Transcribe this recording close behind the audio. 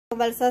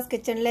വത്സാസ്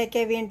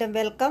കിച്ചണിലേക്ക് വീണ്ടും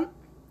വെൽക്കം.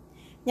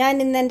 ഞാൻ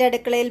ഇന്ന് എൻ്റെ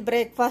അടുക്കളയിൽ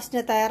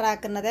ബ്രേക്ക്ഫാസ്റ്റിന്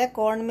തയ്യാറാക്കുന്നത്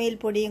കോൺമീൽ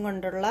പൊടിയും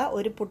കൊണ്ടുള്ള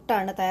ഒരു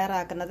പുട്ടാണ്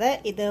തയ്യാറാക്കുന്നത്.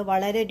 ഇത്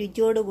വളരെ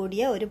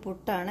രുചിയോടുകൂടിയ ഒരു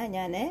പുട്ടാണ്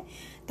ഞാൻ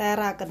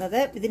തയ്യാറാക്കുന്നത്.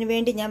 ഇതിനു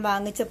വേണ്ടി ഞാൻ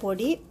വാങ്ങിച്ച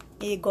പൊടി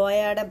ഈ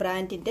ഗോയയുടെ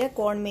ബ്രാൻഡിൻ്റെ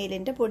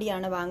കോൺമീലിൻ്റെ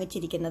പൊടിയാണ്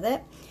വാങ്ങിച്ചിരിക്കുന്നത്.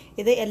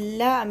 ഇത്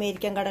എല്ലാ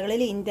അമേരിക്കൻ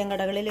കടകളിലും ഇന്ത്യൻ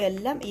കടകളിലും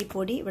എല്ലാം ഈ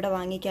പൊടി ഇവിടെ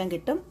വാങ്ങിക്കാൻ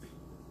കിട്ടും.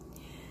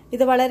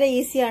 ഇത് വളരെ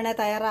ഈസിയാണ്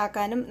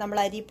തയ്യാറാക്കാനും. നമ്മൾ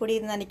അരിപ്പൊടി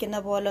നനയ്ക്കുന്ന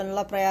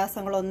പോലുള്ള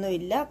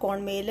പ്രയാസങ്ങളൊന്നുമില്ല.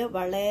 കോൺമീൽ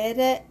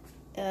വളരെ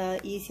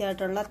ഈസി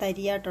ആയിട്ടുള്ള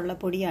തരിയായിട്ടുള്ള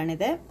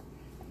പൊടിയാണിത്.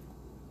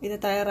 ഇത്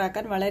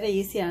തയ്യാറാക്കാൻ വളരെ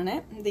ഈസിയാണ്.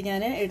 ഇത്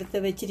ഞാൻ എടുത്ത്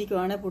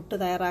വെച്ചിരിക്കുവാണ് പുട്ട്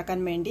തയ്യാറാക്കാൻ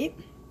വേണ്ടി.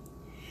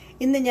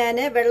 ഇന്ന് ഞാൻ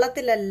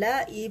വെള്ളത്തിലല്ല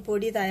ഈ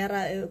പൊടി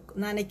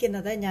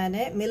നനയ്ക്കുന്നത്, ഞാൻ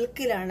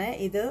മിൽക്കിലാണ്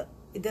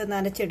ഇത്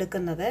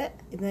നനച്ചെടുക്കുന്നത്.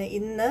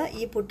 ഇന്ന്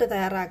ഈ പുട്ട്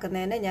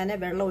തയ്യാറാക്കുന്നതിന് ഞാൻ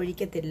വെള്ളം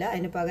ഒഴിക്കത്തില്ല,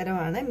 അതിന്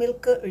പകരമാണ്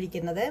മിൽക്ക്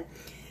ഒഴിക്കുന്നത്.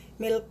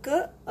 മിൽക്ക്,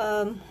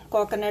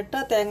 കോക്കനട്ട്,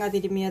 തേങ്ങ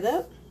തിരുമിയത്,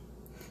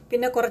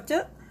 പിന്നെ കുറച്ച്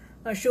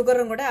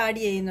ഷുഗറും കൂടെ ആഡ്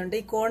ചെയ്യുന്നുണ്ട്.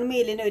 ഈ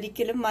കോൺമീലിന്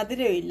ഒരിക്കലും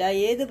മധുരമില്ല.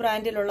 ഏത്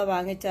ബ്രാൻഡിലുള്ള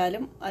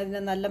വാങ്ങിച്ചാലും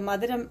അതിന് നല്ല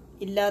മധുരം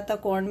ഇല്ലാത്ത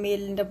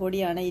കോൺമീലിൻ്റെ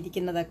പൊടിയാണ്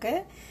ഇരിക്കുന്നതൊക്കെ.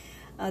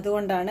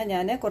 അതുകൊണ്ടാണ്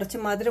ഞാൻ കുറച്ച്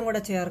മധുരം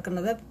കൂടെ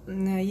ചേർക്കുന്നത്.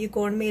 ഈ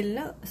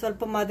കോൺമീലിന്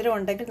സ്വല്പം മധുരം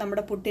ഉണ്ടെങ്കിൽ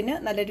നമ്മുടെ പുട്ടിന്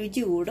നല്ല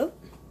രുചി കൂടും.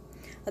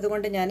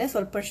 അതുകൊണ്ട് ഞാൻ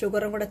സ്വല്പം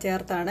ഷുഗറും കൂടെ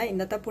ചേർത്താണ്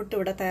ഇന്നത്തെ പുട്ട്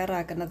ഇവിടെ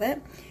തയ്യാറാക്കുന്നത്.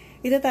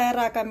 ഇത്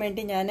തയ്യാറാക്കാൻ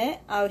വേണ്ടി ഞാൻ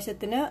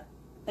ആവശ്യത്തിന്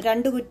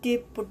 2 കുറ്റി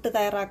പുട്ട്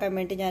തയ്യാറാക്കാൻ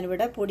വേണ്ടി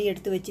ഞാനിവിടെ പൊടി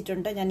എടുത്ത്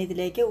വെച്ചിട്ടുണ്ട്. ഞാൻ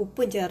ഇതിലേക്ക്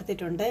ഉപ്പും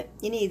ചേർത്തിട്ടുണ്ട്.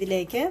 ഇനി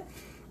ഇതിലേക്ക്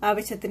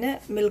ആവശ്യത്തിന്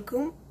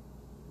മിൽക്കും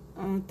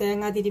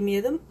തേങ്ങ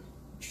തിരുമിയതും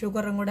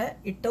ഷുഗറും കൂടെ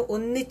ഇട്ട്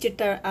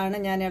ഒന്നിച്ചിട്ട് ആണ്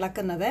ഞാൻ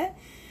ഇളക്കുന്നത്.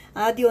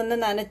 ആദ്യം ഒന്ന്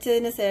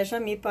നനച്ചതിന്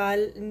ശേഷം ഈ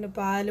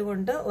പാല്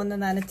കൊണ്ട് ഒന്ന്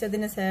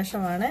നനച്ചതിന്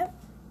ശേഷമാണ്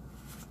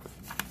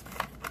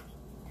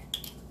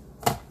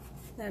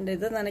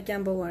ഇത് നനയ്ക്കാൻ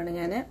പോവുകയാണ്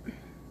ഞാൻ.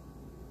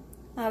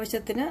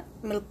 ആവശ്യത്തിന്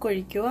മിൽക്ക്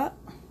ഒഴിക്കുക.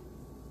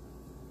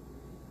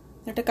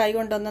 എന്നിട്ട് കൈ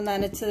കൊണ്ടൊന്ന്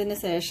നനച്ചതിന്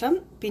ശേഷം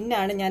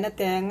പിന്നാണ് ഞാൻ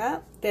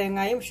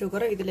തേങ്ങയും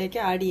ഷുഗറും ഇതിലേക്ക്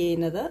ആഡ്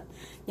ചെയ്യുന്നത്.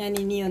 ഞാൻ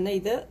ഇനിയൊന്ന്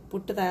ഇത്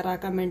പുട്ട്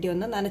തയ്യാറാക്കാൻ വേണ്ടി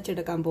ഒന്ന്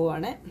നനച്ചെടുക്കാൻ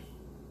പോവാണ്.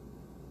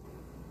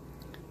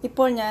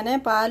 ഇപ്പോൾ ഞാൻ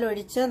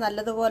പാലൊഴിച്ച്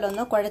നല്ലതുപോലെ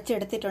ഒന്ന്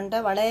കുഴച്ചെടുത്തിട്ടുണ്ട്.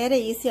 വളരെ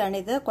ഈസിയാണ്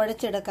ഇത്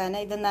കുഴച്ചെടുക്കാൻ.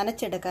 ഇത്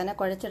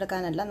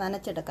കുഴച്ചെടുക്കാനല്ല,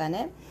 നനച്ചെടുക്കാൻ.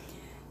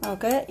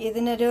 ഓക്കെ,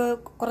 ഇതിനൊരു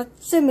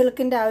കുറച്ച്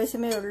മിൽക്കിൻ്റെ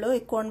ആവശ്യമേ ഉള്ളൂ ഈ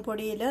കോൺ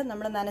പൊടിയിൽ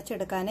നമ്മൾ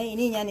നനച്ചെടുക്കാൻ.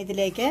 ഇനി ഞാൻ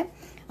ഇതിലേക്ക്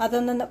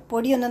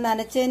പൊടിയൊന്ന്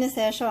നനച്ചതിന്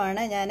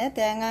ശേഷമാണ് ഞാൻ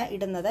തേങ്ങ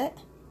ഇടുന്നത്.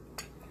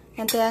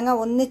 ഞാൻ തേങ്ങ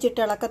ഒന്നിച്ചിട്ട്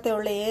ഇളക്കത്തേ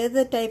ഉള്ളൂ. ഏത്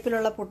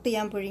ടൈപ്പിലുള്ള പുട്ട്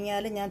ഞാൻ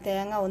പുഴുങ്ങിയാലും ഞാൻ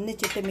തേങ്ങ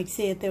ഒന്നിച്ചിട്ട് മിക്സ്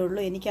ചെയ്യത്തേ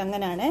ഉള്ളൂ. എനിക്ക്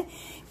അങ്ങനെയാണ്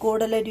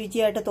കൂടുതൽ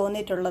രുചിയായിട്ട്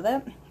തോന്നിയിട്ടുള്ളത്.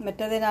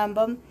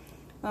 മറ്റേതിനാകുമ്പം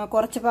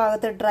കുറച്ച്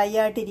ഭാഗത്ത് ഡ്രൈ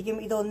ആയിട്ടിരിക്കും.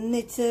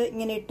 ഇതൊന്നിച്ച്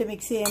ഇങ്ങനെ ഇട്ട്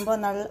മിക്സ് ചെയ്യുമ്പോൾ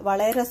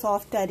വളരെ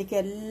സോഫ്റ്റ് ആയിരിക്കും.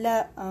 എല്ലാ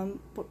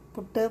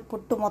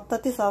പുട്ട്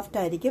മൊത്തത്തിൽ സോഫ്റ്റ്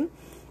ആയിരിക്കും.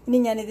 ഇനി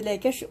ഞാൻ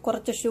ഇതിലേക്ക്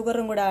കുറച്ച്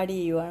ഷുഗറും കൂടെ ആഡ്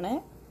ചെയ്യുവാണ്.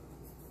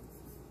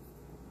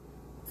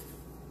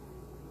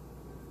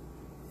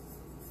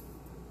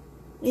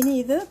 ഇനി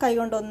ഇത്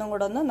കൈകൊണ്ട് ഒന്നും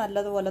കൂടെ ഒന്ന്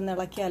നല്ലതുപോലെ ഒന്ന്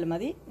ഇളക്കിയാൽ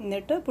മതി.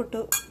 എന്നിട്ട്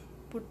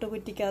പുട്ട്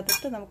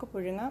കുറ്റിക്കകത്തിട്ട് നമുക്ക്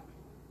പുഴുങ്ങാം.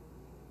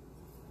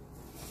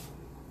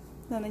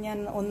 ഞാൻ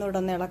ഒന്നുകൂടെ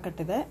ഒന്ന്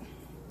ഇളക്കട്ടത്.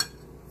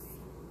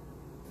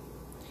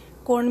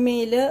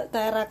 കോൺമീൽ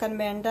തയ്യാറാക്കാൻ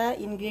വേണ്ട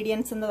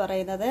ഇൻഗ്രീഡിയൻസ് എന്ന്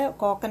പറയുന്നത്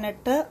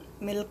coconut,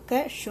 milk,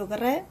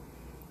 sugar,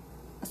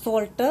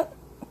 salt,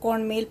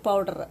 cornmeal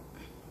powder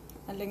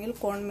അല്ലെങ്കിൽ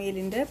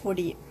കോൺമീലിൻ്റെ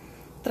പൊടി.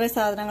 ഇത്രയും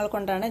സാധനങ്ങൾ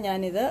കൊണ്ടാണ്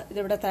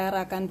ഇതിവിടെ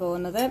തയ്യാറാക്കാൻ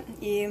പോകുന്നത്.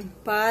 ഈ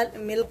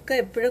മിൽക്ക്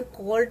എപ്പോഴും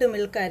കോൾഡ്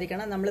മിൽക്ക്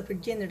ആയിരിക്കണം. നമ്മൾ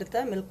ഫ്രിഡ്ജിൽ നിന്ന്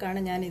എടുത്ത മിൽക്കാണ്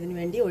ഞാൻ ഇതിനു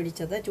വേണ്ടി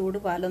ഒഴിച്ചത്. ചൂട്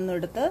പാലൊന്നും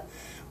എടുത്ത്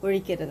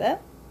ഒഴിക്കരുത്.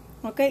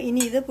 ഓക്കെ,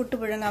 ഇനി ഇത് പുട്ട്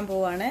പുഴുങ്ങാൻ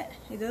പോവാണ്.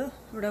 ഇത്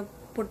ഇവിടെ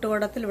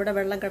പുട്ടുകുടത്തിൽ ഇവിടെ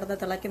വെള്ളം കിടന്ന്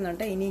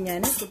തിളയ്ക്കുന്നുണ്ട്. ഇനി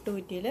ഞാൻ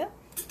പുട്ടുകുറ്റിയിൽ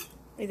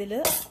ഇതിൽ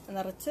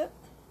നിറച്ച്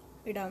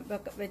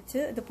വെച്ച്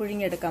ഇത്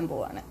പുഴുങ്ങിയെടുക്കാൻ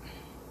പോവാണ്.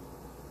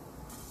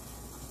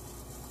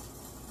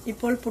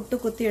 ഇപ്പോൾ പുട്ട്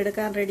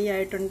കുത്തിയെടുക്കാൻ റെഡി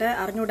ആയിട്ടുണ്ട്.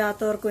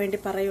 അറിഞ്ഞുകൂടാത്തവർക്ക് വേണ്ടി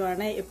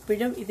പറയുവാണ്,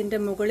 എപ്പോഴും ഇതിൻ്റെ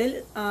മുകളിൽ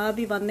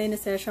ആവി വന്നതിന്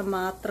ശേഷം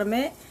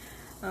മാത്രമേ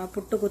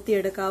പുട്ട്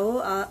കുത്തിയെടുക്കാവൂ.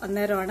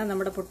 അന്നേരമാണ്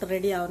നമ്മുടെ പുട്ട്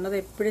റെഡി ആവുന്നത്.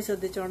 എപ്പോഴും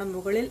ശ്രദ്ധിച്ചോണം.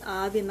 മുകളിൽ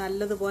ആവി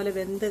നല്ലതുപോലെ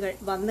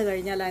വന്നു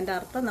കഴിഞ്ഞാൽ അതിൻ്റെ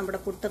അർത്ഥം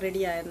നമ്മുടെ പുട്ട്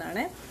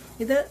റെഡിയായെന്നാണ്.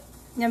 ഇത്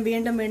ഞാൻ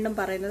വീണ്ടും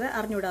പറയുന്നത്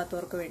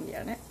അറിഞ്ഞുകൂടാത്തവർക്ക്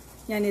വേണ്ടിയാണ്.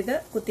 ഞാനിത്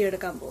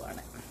കുത്തിയെടുക്കാൻ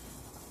പോവാണ്.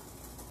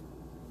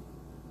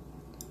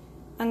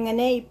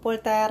 അങ്ങനെ ഇപ്പോൾ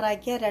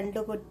തയ്യാറാക്കിയ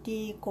 2 കുറ്റി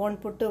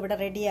കോൺപുട്ട് ഇവിടെ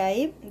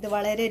റെഡിയായി. ഇത്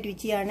വളരെ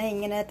രുചിയാണ്.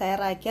 ഇങ്ങനെ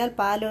തയ്യാറാക്കിയാൽ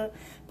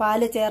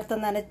പാല് ചേർത്ത്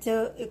നനച്ച്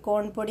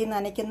കോൺപൊടി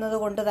നനയ്ക്കുന്നത്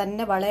കൊണ്ട്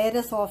തന്നെ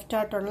വളരെ സോഫ്റ്റ്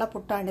ആയിട്ടുള്ള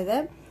പുട്ടാണിത്.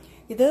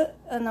 ഇത്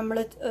നമ്മൾ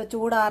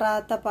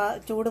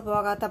ചൂട്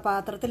പോകാത്ത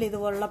പാത്രത്തിൽ,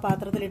 ഇതുപോലുള്ള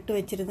പാത്രത്തിൽ ഇട്ട്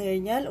വെച്ചിരുന്നു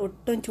കഴിഞ്ഞാൽ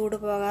ഒട്ടും ചൂട്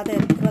പോകാതെ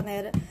എത്ര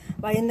നേരം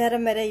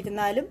വൈകുന്നേരം വരെ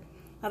ഇരുന്നാലും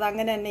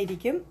അതങ്ങനെ തന്നെ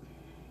ഇരിക്കും.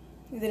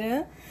 ഇതിന്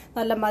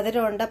നല്ല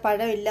മധുരമുണ്ട്.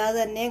 പഴം ഇല്ലാതെ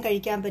തന്നെയും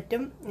കഴിക്കാൻ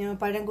പറ്റും,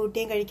 പഴം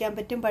കൂട്ടിയും കഴിക്കാൻ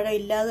പറ്റും. പഴം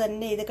ഇല്ലാതെ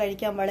തന്നെ ഇത്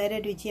കഴിക്കാൻ വളരെ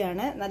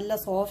രുചിയാണ്. നല്ല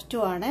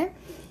സോഫ്റ്റുമാണ്.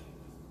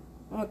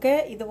 ഓക്കെ,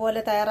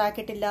 ഇതുപോലെ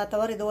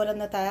തയ്യാറാക്കിയിട്ടില്ലാത്തവർ ഇതുപോലെ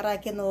ഒന്ന്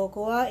തയ്യാറാക്കി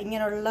നോക്കുക.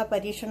 ഇങ്ങനെയുള്ള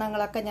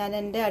പരീക്ഷണങ്ങളൊക്കെ ഞാൻ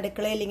എൻ്റെ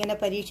അടുക്കളയിൽ ഇങ്ങനെ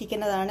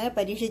പരീക്ഷിക്കുന്നതാണ്.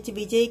 പരീക്ഷിച്ച്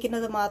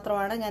വിജയിക്കുന്നത്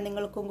മാത്രമാണ് ഞാൻ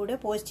നിങ്ങൾക്കും കൂടെ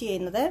പോസ്റ്റ്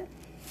ചെയ്യുന്നത്,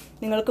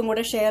 നിങ്ങൾക്കും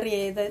കൂടെ ഷെയർ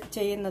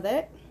ചെയ്യുന്നത്.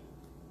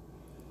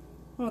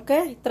 ഓക്കെ,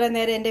 ഇത്ര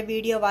നേരം എൻ്റെ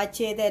വീഡിയോ വാച്ച്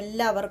ചെയ്ത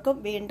എല്ലാവർക്കും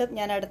വീണ്ടും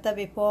ഞാൻ അടുത്ത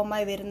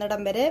വിഭവമായി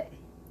വരുന്നിടം വരെ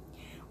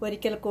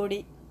ഒരിക്കൽ കൂടി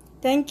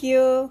താങ്ക്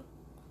യു.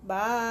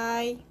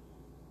 ബൈ.